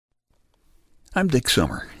I'm Dick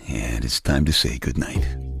Summer, and it's time to say goodnight.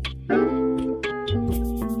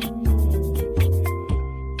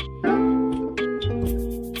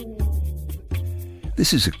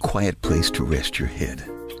 This is a quiet place to rest your head,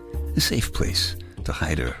 a safe place to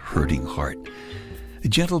hide a hurting heart, a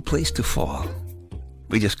gentle place to fall.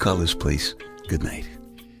 We just call this place goodnight.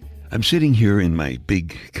 I'm sitting here in my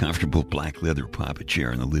big, comfortable black leather papa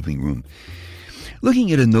chair in the living room,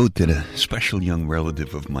 looking at a note that a special young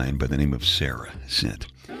relative of mine by the name of Sarah sent.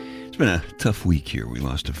 It's been a tough week here. We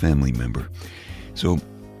lost a family member. So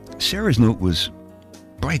Sarah's note was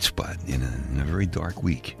a bright spot in a very dark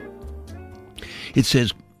week. It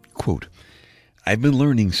says, quote, "I've been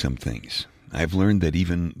learning some things. I've learned that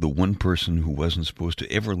even the one person who wasn't supposed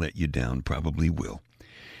to ever let you down probably will.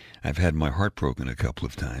 I've had my heart broken a couple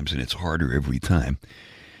of times, and it's harder every time.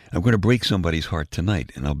 I'm going to break somebody's heart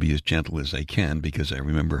tonight, and I'll be as gentle as I can because I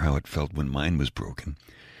remember how it felt when mine was broken.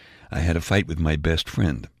 I had a fight with my best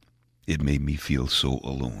friend. It made me feel so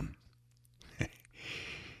alone."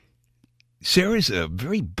 Sarah's a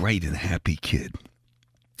very bright and happy kid.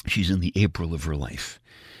 She's in the April of her life,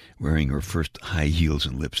 wearing her first high heels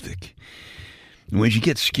and lipstick. And when she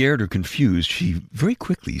gets scared or confused, she very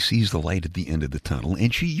quickly sees the light at the end of the tunnel,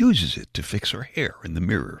 and she uses it to fix her hair in the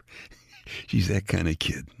mirror. She's that kind of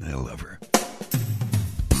kid. I love her.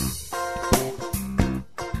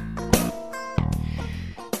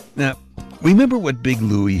 Now, remember what Big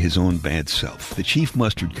Louie, his own bad self, the chief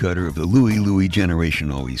mustard cutter of the Louie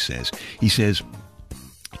generation, always says. He says,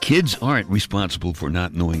 "Kids aren't responsible for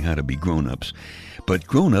not knowing how to be grown-ups, but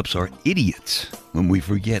grown-ups are idiots when we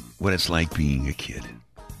forget what it's like being a kid."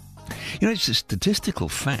 You know, it's a statistical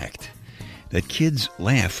fact that kids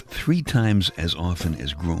laugh 3 times as often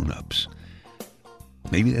as grown-ups.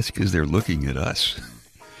 Maybe that's because they're looking at us,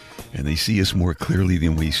 and they see us more clearly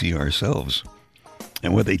than we see ourselves.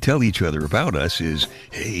 And what they tell each other about us is,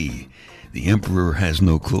 "Hey, the emperor has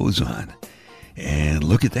no clothes on. And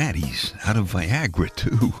look at that, he's out of Viagra,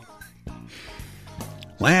 too."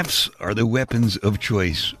 Laughs are the weapons of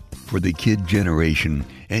choice for the kid generation,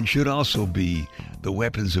 and should also be the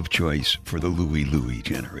weapons of choice for the Louie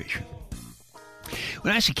generation.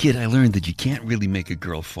 When I was a kid, I learned that you can't really make a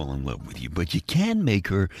girl fall in love with you, but you can make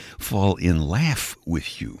her fall in laugh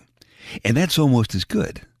with you. And that's almost as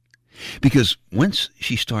good. Because once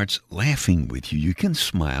she starts laughing with you, you can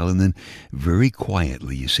smile, and then very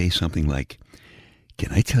quietly you say something like,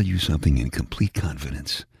 "Can I tell you something in complete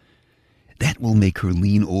confidence?" That will make her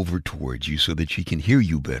lean over towards you so that she can hear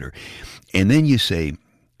you better. And then you say,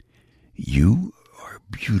 "You are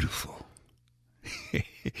beautiful."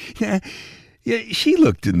 Yeah, she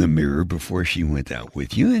looked in the mirror before she went out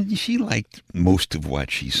with you, and she liked most of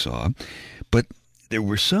what she saw. But there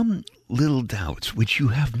were some little doubts which you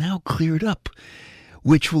have now cleared up,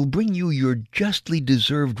 which will bring you your justly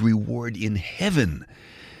deserved reward in heaven,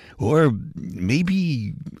 or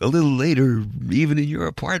maybe a little later, even in your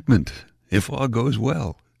apartment, if all goes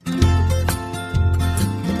well.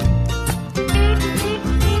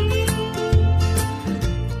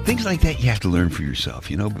 Things like that you have to learn for yourself,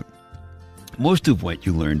 but most of what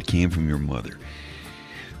you learned came from your mother.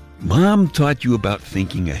 Mom taught you about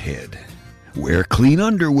thinking ahead. Wear clean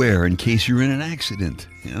underwear in case you're in an accident.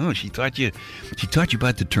 She taught you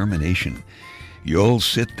about determination. You'll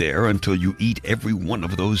sit there until you eat every one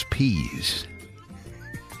of those peas.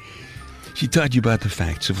 She taught you about the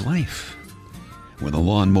facts of life. When the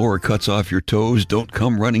lawnmower cuts off your toes, don't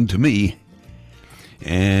come running to me.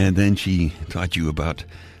 And then she taught you about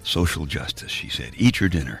social justice. She said, "Eat your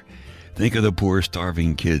dinner. Think of the poor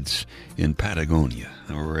starving kids in Patagonia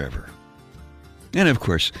or wherever." And of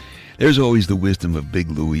course, there's always the wisdom of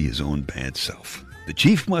Big Louie, his own bad self, the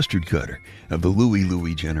chief mustard cutter of the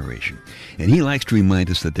Louie generation. And he likes to remind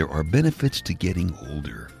us that there are benefits to getting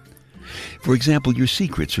older. For example, your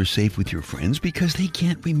secrets are safe with your friends because they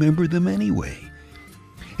can't remember them anyway.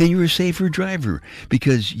 And you're a safer driver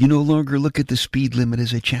because you no longer look at the speed limit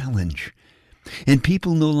as a challenge. And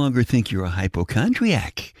people no longer think you're a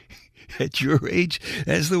hypochondriac. At your age,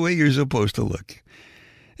 that's the way you're supposed to look.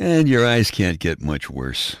 And your eyes can't get much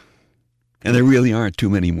worse. And there really aren't too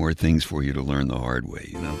many more things for you to learn the hard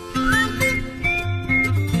way,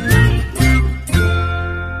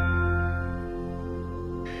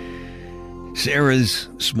 Sarah's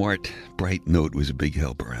smart, bright note was a big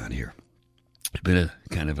help around here. It's been a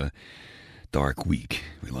kind of a dark week.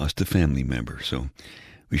 We lost a family member, so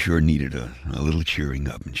we sure needed a little cheering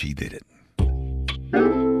up, and she did it.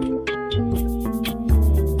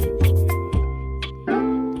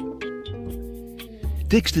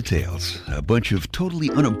 Dick's Details, a bunch of totally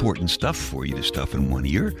unimportant stuff for you to stuff in one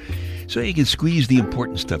ear, so you can squeeze the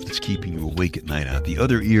important stuff that's keeping you awake at night out the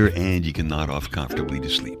other ear, and you can nod off comfortably to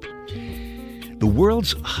sleep. The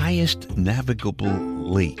world's highest navigable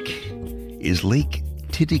lake is Lake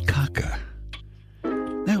Titicaca.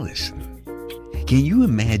 Now listen. Can you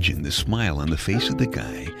imagine the smile on the face of the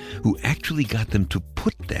guy who actually got them to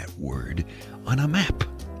put that word on a map?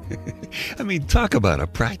 I mean, talk about a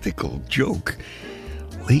practical joke.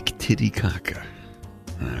 Lake Titicaca.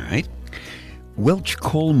 All right. Welsh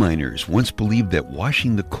coal miners once believed that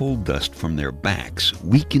washing the coal dust from their backs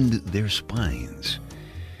weakened their spines.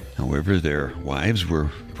 However, their wives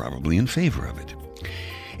were probably in favor of it.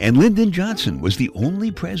 And Lyndon Johnson was the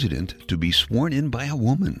only president to be sworn in by a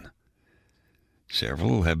woman.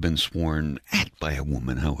 Several have been sworn at by a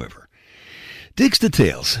woman, however. Dick's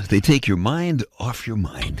Details. They take your mind off your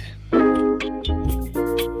mind.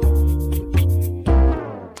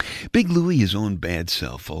 Big Louie, his own bad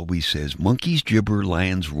self, always says, monkeys gibber,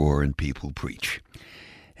 lions roar, and people preach.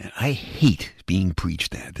 And I hate being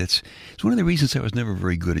preached at. It's one of the reasons I was never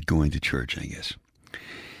very good at going to church, I guess.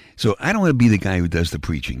 So I don't want to be the guy who does the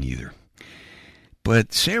preaching either.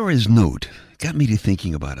 But Sarah's note got me to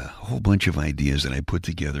thinking about a whole bunch of ideas that I put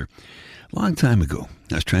together a long time ago.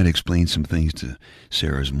 I was trying to explain some things to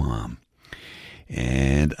Sarah's mom.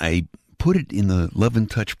 And I put it in the Love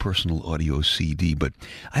and Touch personal audio CD, but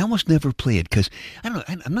I almost never play it because, I don't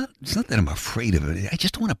know, it's not that I'm afraid of it. I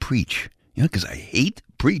just don't want to preach, because I hate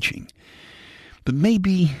preaching. But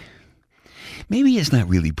maybe it's not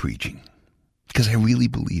really preaching because I really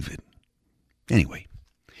believe it. Anyway,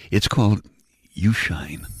 it's called You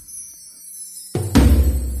Shine.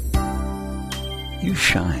 You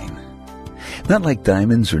shine. Not like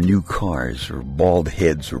diamonds or new cars or bald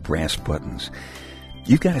heads or brass buttons.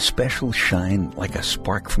 You've got a special shine like a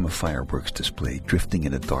spark from a fireworks display drifting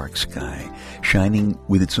in a dark sky, shining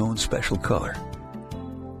with its own special color.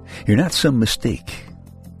 You're not some mistake.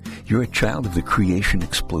 You're a child of the creation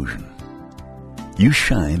explosion. You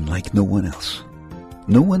shine like no one else.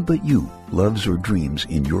 No one but you loves or dreams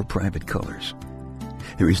in your private colors.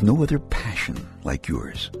 There is no other passion like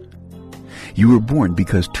yours. You were born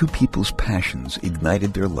because two people's passions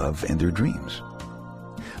ignited their love and their dreams.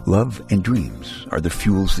 Love and dreams are the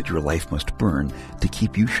fuels that your life must burn to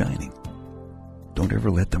keep you shining. Don't ever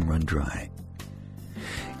let them run dry.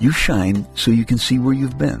 You shine so you can see where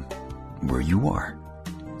you've been, where you are,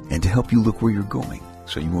 and to help you look where you're going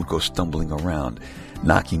so you won't go stumbling around,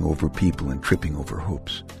 knocking over people and tripping over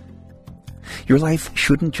hopes. Your life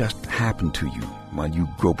shouldn't just happen to you while you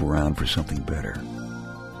grope around for something better.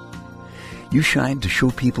 You shine to show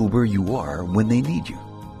people where you are when they need you.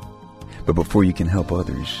 But before you can help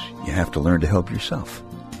others, you have to learn to help yourself.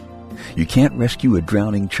 You can't rescue a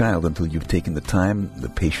drowning child until you've taken the time, the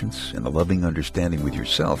patience, and the loving understanding with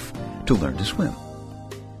yourself to learn to swim.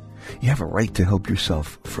 You have a right to help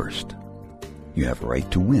yourself first. You have a right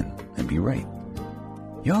to win and be right.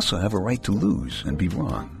 You also have a right to lose and be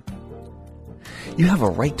wrong. You have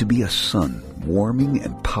a right to be a sun, warming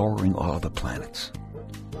and powering all the planets.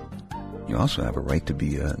 You also have a right to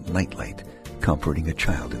be a nightlight, comforting a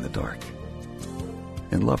child in the dark.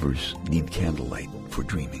 And lovers need candlelight for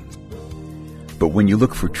dreaming. But when you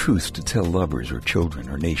look for truth to tell lovers or children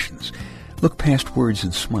or nations, look past words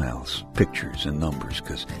and smiles, pictures and numbers,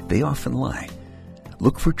 because they often lie.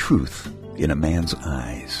 Look for truth in a man's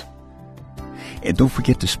eyes. And don't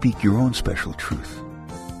forget to speak your own special truth.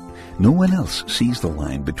 No one else sees the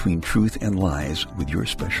line between truth and lies with your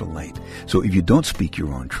special light. So if you don't speak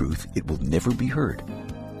your own truth, it will never be heard.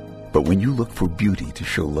 But when you look for beauty to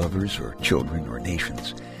show lovers or children or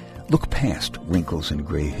nations, look past wrinkles and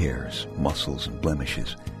gray hairs, muscles and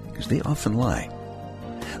blemishes, because they often lie.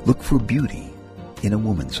 Look for beauty in a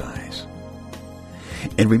woman's eyes.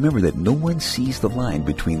 And remember that no one sees the line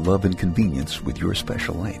between love and convenience with your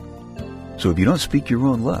special light. So if you don't speak your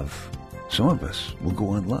own love, some of us will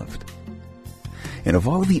go unloved. And of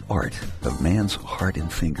all the art of man's heart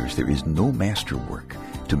and fingers, there is no masterwork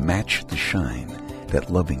to match the shine that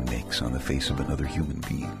loving makes on the face of another human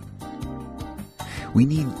being. We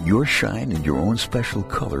need your shine and your own special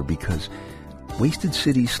color because wasted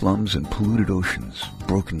city slums and polluted oceans,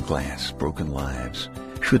 broken glass, broken lives,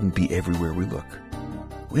 shouldn't be everywhere we look.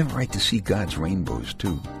 We have a right to see God's rainbows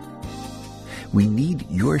too. We need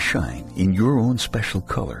your shine in your own special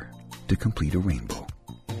color to complete a rainbow,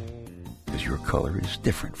 because your color is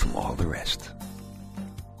different from all the rest.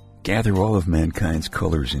 Gather all of mankind's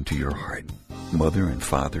colors into your heart, mother and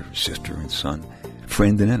father, sister and son,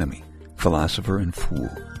 friend and enemy, philosopher and fool,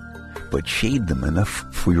 but shade them enough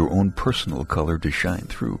for your own personal color to shine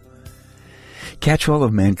through. Catch all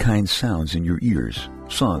of mankind's sounds in your ears,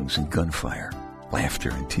 songs and gunfire, laughter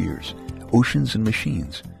and tears, oceans and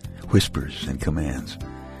machines, whispers and commands,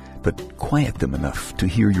 but quiet them enough to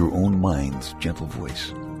hear your own mind's gentle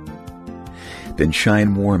voice. Then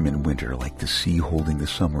shine warm in winter like the sea holding the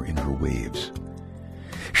summer in her waves.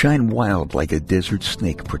 Shine wild like a desert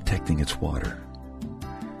snake protecting its water.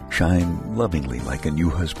 Shine lovingly like a new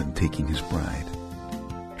husband taking his bride.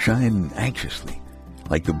 Shine anxiously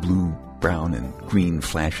like the blue, brown, and green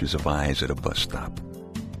flashes of eyes at a bus stop.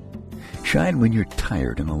 Shine when you're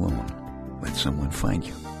tired and alone. Let someone find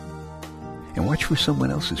you. And watch for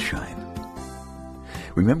someone else's shine.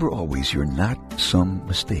 Remember always, you're not some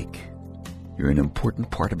mistake. You're an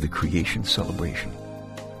important part of the creation celebration,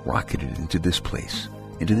 rocketed into this place,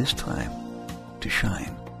 into this time, to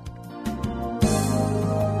shine.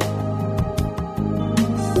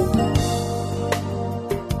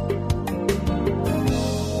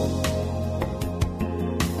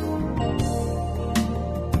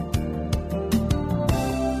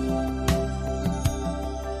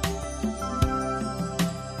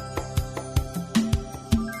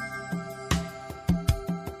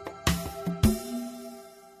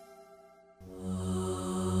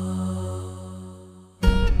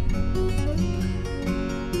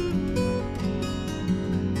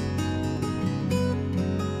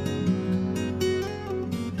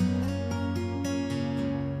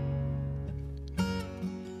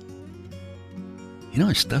 You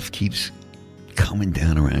know, stuff keeps coming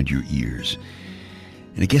down around your ears.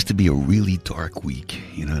 And it gets to be a really dark week,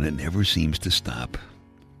 and it never seems to stop.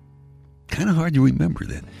 Kind of hard to remember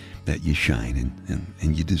that you shine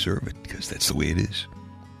and you deserve it, because that's the way it is.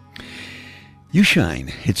 You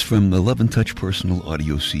Shine. It's from the Love and Touch Personal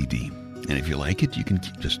Audio CD. And if you like it, you can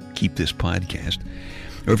just keep this podcast.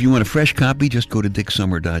 Or if you want a fresh copy, just go to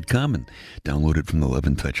dicksummer.com and download it from the Love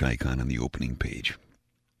and Touch icon on the opening page.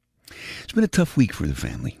 It's been a tough week for the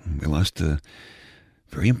family. We lost a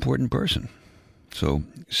very important person. So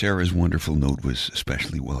Sarah's wonderful note was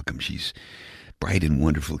especially welcome. She's a bright and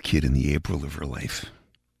wonderful kid in the April of her life.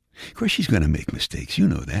 Of course, she's going to make mistakes. You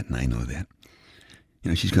know that, and I know that.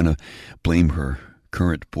 She's going to blame her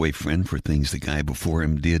current boyfriend for things the guy before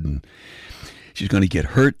him did, and she's going to get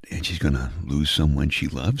hurt, and she's going to lose someone she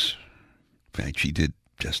loves. In fact, she did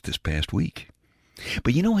just this past week.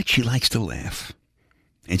 But you know what? She likes to laugh.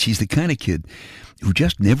 And she's the kind of kid who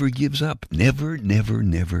just never gives up. Never, never,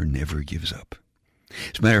 never, never gives up.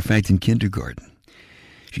 As a matter of fact, in kindergarten,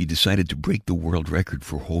 she decided to break the world record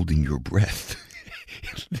for holding your breath.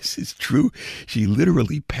 This is true. She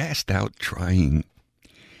literally passed out trying.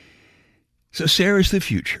 So Sarah's the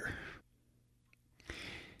future.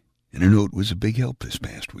 And her note was a big help this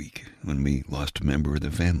past week when we lost a member of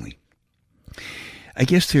the family. I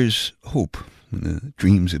guess there's hope when the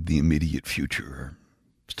dreams of the immediate future are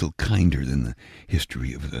still kinder than the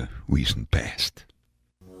history of the recent past.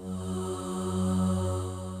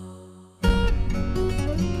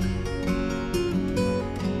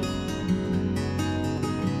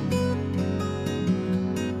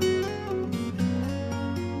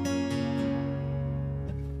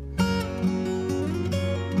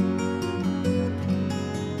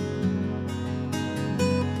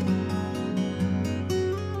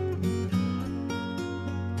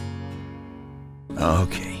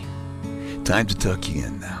 Okay, time to tuck you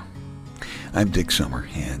in now. I'm Dick Summer,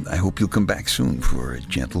 and I hope you'll come back soon for a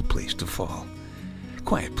gentle place to fall.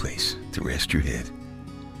 Quiet place to rest your head.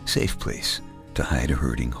 Safe place to hide a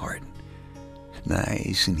hurting heart.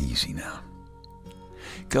 Nice and easy now.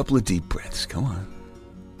 Couple of deep breaths, come on.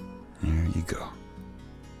 There you go.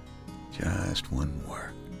 Just one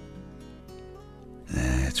more.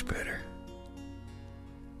 That's better.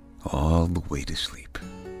 All the way to sleep.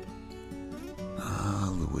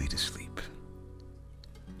 All the way to sleep.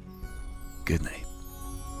 Good night.